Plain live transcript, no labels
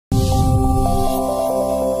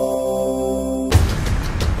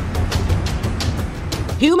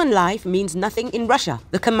Human life means nothing in Russia.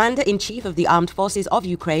 The commander-in-chief of the armed forces of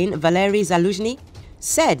Ukraine, Valery Zaluzhny,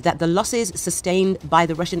 said that the losses sustained by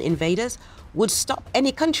the Russian invaders would stop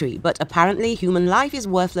any country, but apparently human life is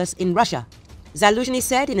worthless in Russia. Zaluzhny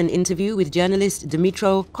said in an interview with journalist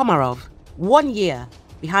Dmytro Komarov, 1 year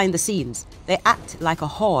behind the scenes, they act like a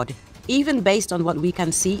horde. Even based on what we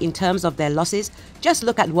can see in terms of their losses, just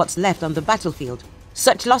look at what's left on the battlefield.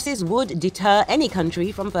 Such losses would deter any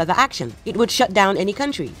country from further action. It would shut down any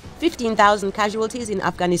country. 15,000 casualties in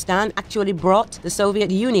Afghanistan actually brought the Soviet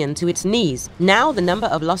Union to its knees. Now the number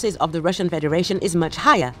of losses of the Russian Federation is much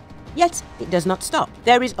higher. Yet it does not stop.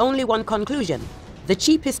 There is only one conclusion. The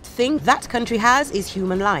cheapest thing that country has is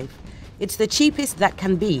human life. It's the cheapest that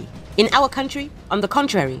can be. In our country, on the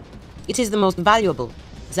contrary, it is the most valuable,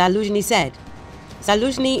 Zaluzhny said.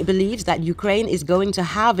 Zaluzhny believes that Ukraine is going to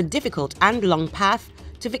have a difficult and long path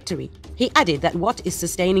to victory. He added that what is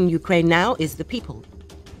sustaining Ukraine now is the people.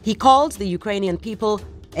 He calls the Ukrainian people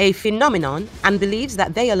a phenomenon and believes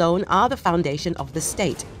that they alone are the foundation of the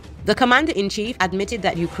state. The commander-in-chief admitted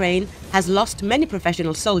that Ukraine has lost many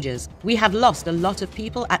professional soldiers. We have lost a lot of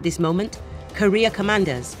people at this moment, career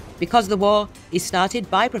commanders, because the war is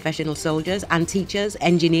started by professional soldiers and teachers,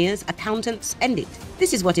 engineers, accountants end it.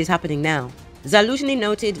 This is what is happening now. Zaluzhny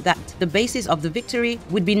noted that the basis of the victory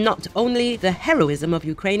would be not only the heroism of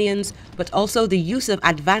Ukrainians, but also the use of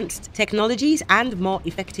advanced technologies and more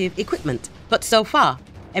effective equipment. But so far,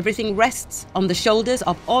 everything rests on the shoulders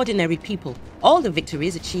of ordinary people. All the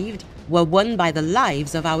victories achieved were won by the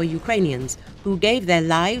lives of our Ukrainians, who gave their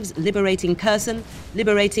lives liberating Kherson,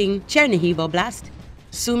 liberating Chernihiv Oblast,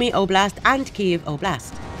 Sumy Oblast and Kyiv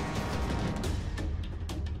Oblast.